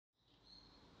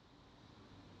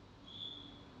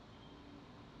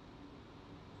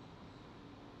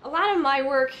lot of my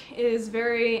work is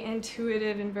very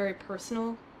intuitive and very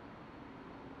personal.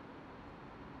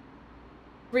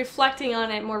 Reflecting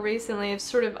on it more recently, I've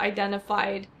sort of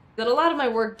identified that a lot of my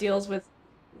work deals with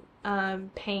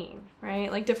pain,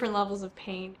 right? Like different levels of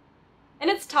pain. And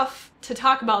it's tough to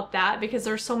talk about that because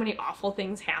there's so many awful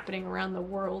things happening around the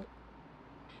world.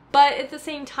 But at the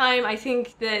same time, I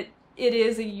think that it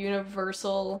is a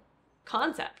universal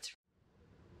concept.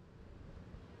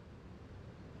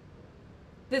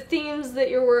 The themes that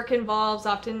your work involves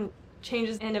often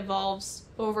changes and evolves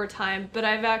over time, but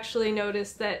I've actually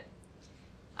noticed that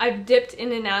I've dipped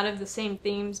in and out of the same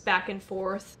themes back and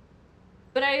forth.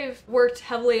 But I've worked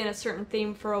heavily in a certain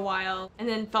theme for a while and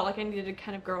then felt like I needed to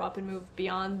kind of grow up and move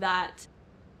beyond that.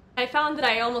 I found that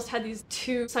I almost had these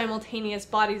two simultaneous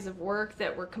bodies of work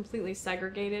that were completely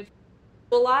segregated.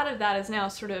 A lot of that is now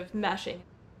sort of meshing.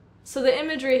 So the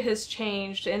imagery has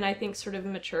changed and I think sort of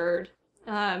matured,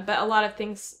 but a lot of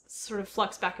things sort of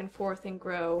flux back and forth and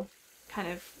grow, kind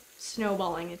of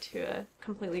snowballing into a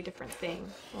completely different thing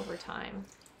over time.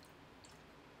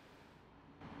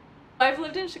 I've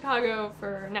lived in Chicago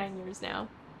for 9 years now.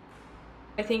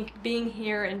 I think being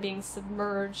here and being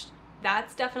submerged,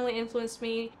 that's definitely influenced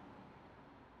me.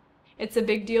 It's a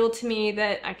big deal to me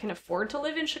that I can afford to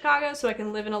live in Chicago, so I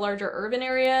can live in a larger urban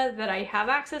area, that I have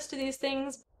access to these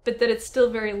things, but that it's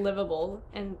still very livable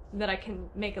and that I can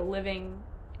make a living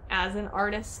as an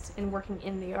artist and working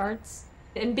in the arts.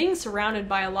 And being surrounded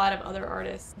by a lot of other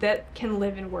artists that can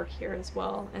live and work here as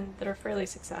well and that are fairly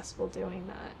successful doing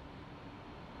that.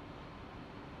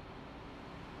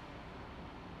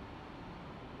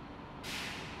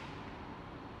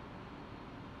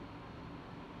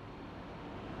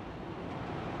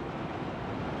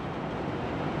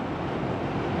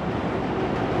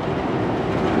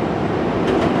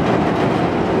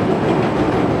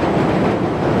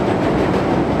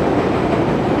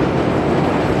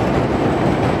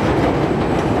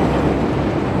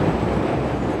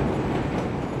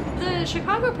 The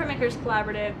Chicago Printmakers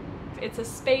Collaborative, it's a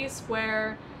space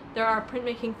where there are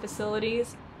printmaking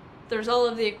facilities. There's all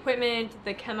of the equipment,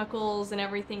 the chemicals, and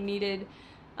everything needed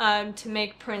to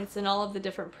make prints and all of the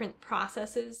different print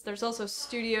processes. There's also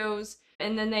studios,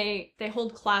 and then they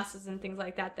hold classes and things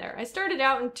like that there. I started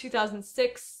out in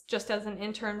 2006 just as an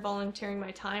intern volunteering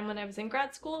my time when I was in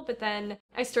grad school, but then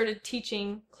I started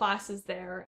teaching classes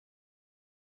there.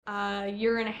 A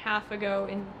year and a half ago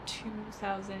in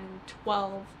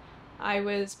 2012, I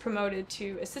was promoted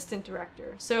to assistant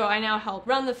director. So I now help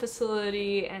run the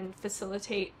facility and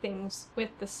facilitate things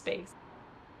with the space.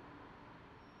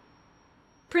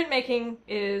 Printmaking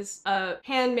is a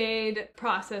handmade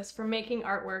process for making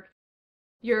artwork.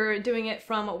 You're doing it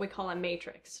from what we call a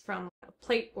matrix, from a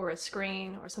plate or a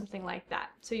screen or something like that.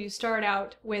 So you start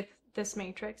out with this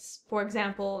matrix, for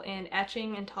example, in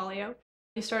etching and intaglio.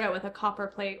 You start out with a copper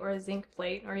plate or a zinc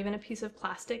plate or even a piece of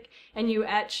plastic, and you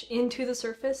etch into the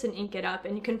surface and ink it up,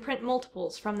 and you can print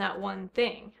multiples from that one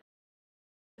thing.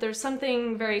 There's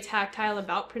something very tactile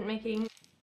about printmaking.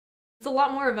 It's a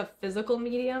lot more of a physical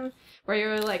medium where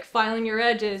you're like filing your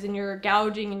edges and you're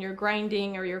gouging and you're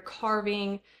grinding or you're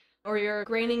carving or you're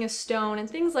graining a stone and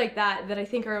things like that that I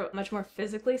think are much more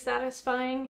physically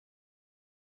satisfying.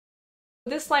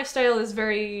 This lifestyle is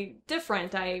very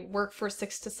different. I work for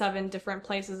 6 to 7 different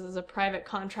places as a private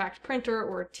contract printer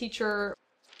or teacher.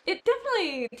 It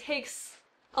definitely takes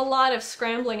a lot of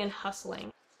scrambling and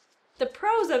hustling. The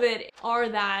pros of it are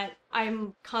that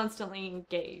I'm constantly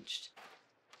engaged.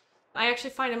 I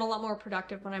actually find I'm a lot more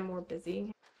productive when I'm more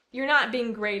busy. You're not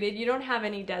being graded, you don't have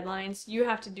any deadlines, you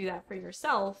have to do that for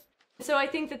yourself. So I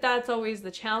think that that's always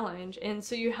the challenge, and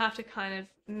so you have to kind of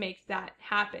make that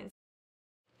happen.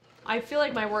 I feel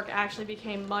like my work actually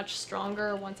became much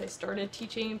stronger once I started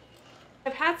teaching.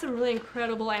 I've had some really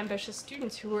incredible, ambitious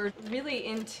students who were really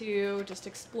into just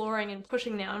exploring and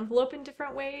pushing the envelope in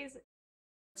different ways.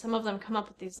 Some of them come up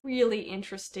with these really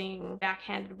interesting,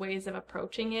 backhanded ways of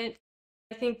approaching it.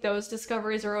 I think those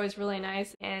discoveries are always really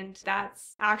nice, and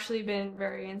that's actually been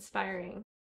very inspiring.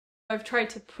 I've tried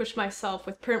to push myself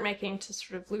with printmaking to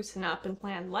sort of loosen up and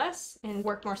plan less and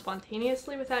work more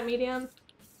spontaneously with that medium.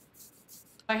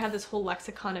 I have this whole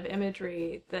lexicon of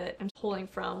imagery that I'm pulling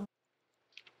from.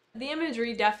 The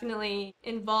imagery definitely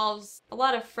involves a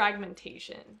lot of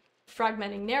fragmentation.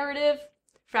 Fragmenting narrative,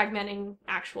 fragmenting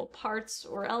actual parts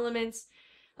or elements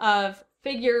of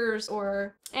figures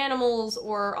or animals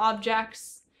or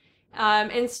objects,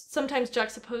 and sometimes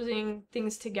juxtaposing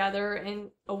things together in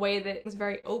a way that is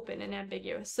very open and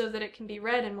ambiguous so that it can be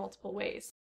read in multiple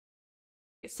ways.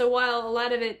 So while a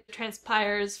lot of it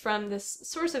transpires from this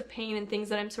source of pain and things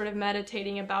that I'm sort of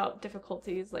meditating about,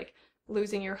 difficulties like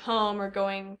losing your home or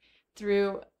going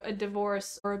through a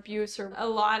divorce or abuse or a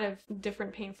lot of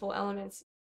different painful elements.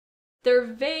 They're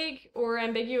vague or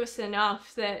ambiguous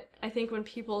enough that I think when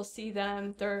people see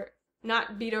them, they're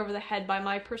not beat over the head by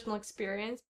my personal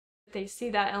experience. They see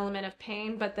that element of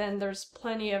pain, but then there's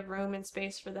plenty of room and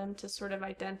space for them to sort of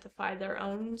identify their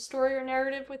own story or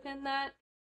narrative within that.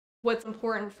 What's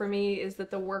important for me is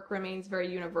that the work remains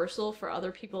very universal for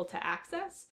other people to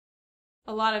access.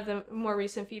 A lot of the more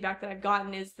recent feedback that I've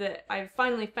gotten is that I've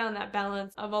finally found that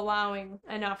balance of allowing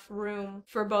enough room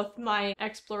for both my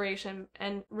exploration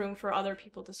and room for other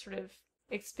people to sort of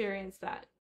experience that.